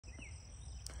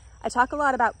I talk a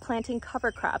lot about planting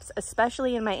cover crops,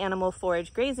 especially in my animal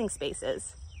forage grazing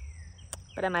spaces.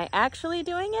 But am I actually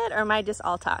doing it, or am I just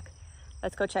all talk?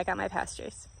 Let's go check out my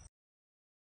pastures.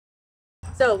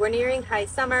 So we're nearing high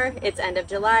summer. It's end of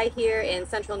July here in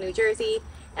central New Jersey,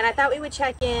 and I thought we would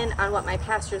check in on what my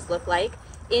pastures look like.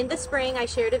 In the spring, I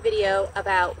shared a video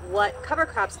about what cover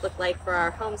crops look like for our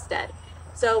homestead.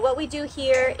 So what we do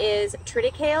here is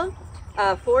triticale,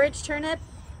 forage turnip,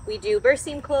 we do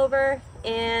berseem clover,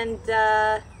 and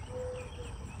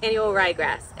annual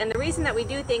ryegrass. And the reason that we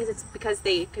do things is because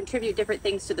they contribute different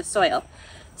things to the soil.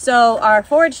 So our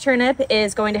forage turnip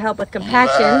is going to help with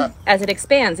compaction as it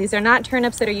expands. These are not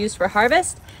turnips that are used for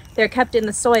harvest. They're kept in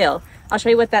the soil. I'll show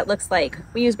you what that looks like.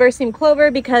 We use berseem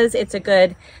clover because it's a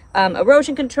good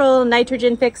erosion control,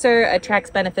 nitrogen fixer,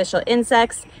 attracts beneficial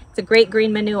insects. It's a great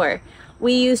green manure.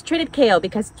 We use triticale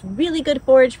because it's really good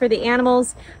forage for the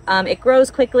animals. It grows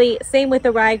quickly, same with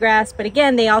the ryegrass, but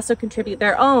again, they also contribute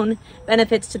their own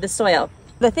benefits to the soil.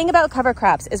 The thing about cover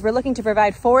crops is we're looking to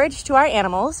provide forage to our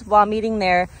animals while meeting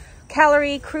their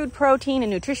calorie, crude protein,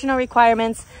 and nutritional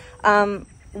requirements,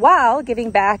 while giving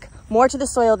back more to the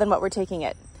soil than what we're taking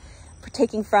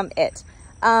from it.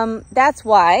 That's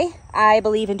why I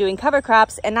believe in doing cover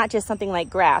crops and not just something like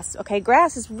grass. Okay,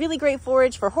 grass is really great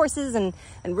forage for horses and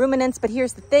ruminants, but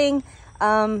here's the thing,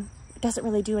 it doesn't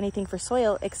really do anything for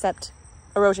soil except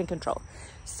erosion control.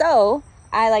 So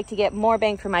I like to get more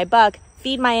bang for my buck,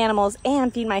 feed my animals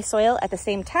and feed my soil at the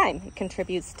same time. It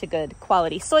contributes to good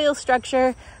quality soil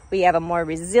structure. We have a more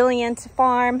resilient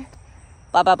farm,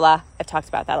 blah, blah, blah. I've talked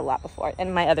about that a lot before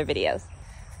in my other videos.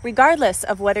 Regardless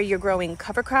of whether you're growing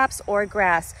cover crops or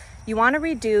grass, you want to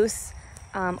reduce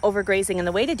overgrazing, and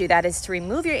the way to do that is to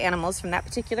remove your animals from that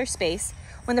particular space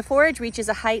when the forage reaches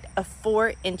a height of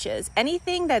 4 inches.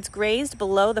 Anything that's grazed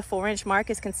below the 4-inch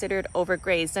mark is considered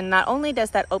overgrazed, and not only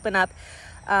does that open up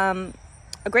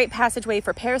a great passageway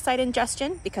for parasite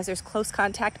ingestion because there's close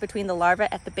contact between the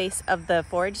larva at the base of the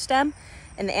forage stem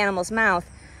and the animal's mouth,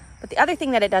 but the other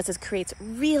thing that it does is creates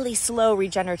really slow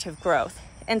regenerative growth.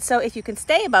 And so if you can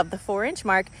stay above the 4-inch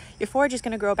mark, your forage is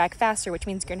going to grow back faster, which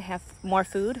means you're going to have more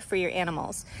food for your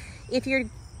animals. If you're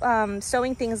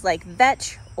sowing things like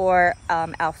vetch or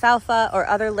alfalfa or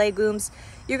other legumes,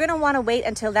 you're going to want to wait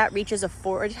until that reaches a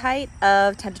forage height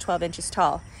of 10 to 12 inches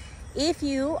tall. If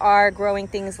you are growing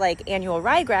things like annual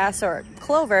ryegrass or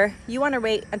clover, you want to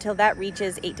wait until that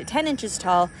reaches 8 to 10 inches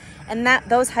tall, and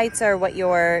those heights are what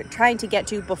you're trying to get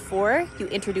to before you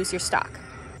introduce your stock.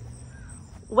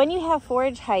 When you have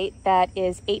forage height that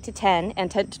is 8 to 10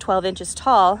 and 10 to 12 inches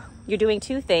tall, you're doing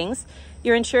 2 things.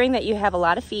 You're ensuring that you have a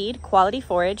lot of feed, quality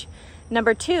forage.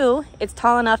 Number 2, it's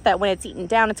tall enough that when it's eaten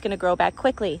down, it's going to grow back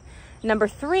quickly. Number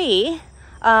 3,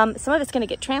 some of it's going to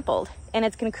get trampled, and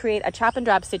it's going to create a chop and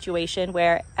drop situation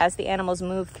where as the animals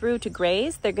move through to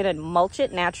graze, they're going to mulch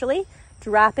it naturally,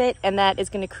 drop it, and that is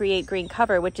going to create green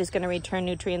cover, which is going to return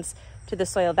nutrients to the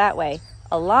soil that way,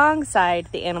 alongside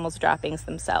the animals' droppings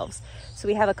themselves. So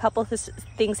we have a couple of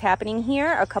things happening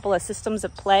here, a couple of systems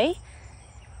at play.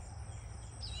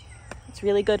 It's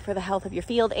really good for the health of your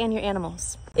field and your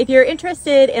animals. If you're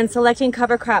interested in selecting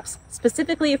cover crops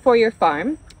specifically for your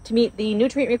farm to meet the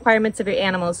nutrient requirements of your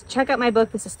animals, check out my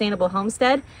book, The Sustainable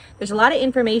Homestead. There's a lot of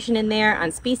information in there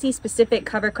on species-specific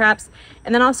cover crops.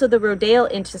 And then also the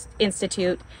Rodale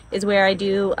Institute is where I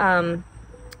do a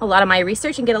lot of my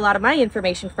research and get a lot of my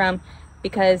information from,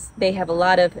 because they have a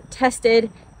lot of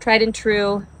tested, tried and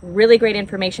true, really great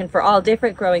information for all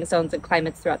different growing zones and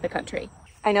climates throughout the country.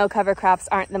 I know cover crops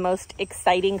aren't the most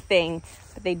exciting thing,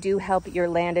 but they do help your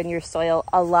land and your soil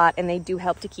a lot, and they do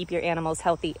help to keep your animals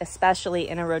healthy, especially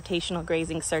in a rotational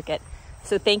grazing circuit.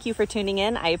 So thank you for tuning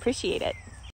in. I appreciate it.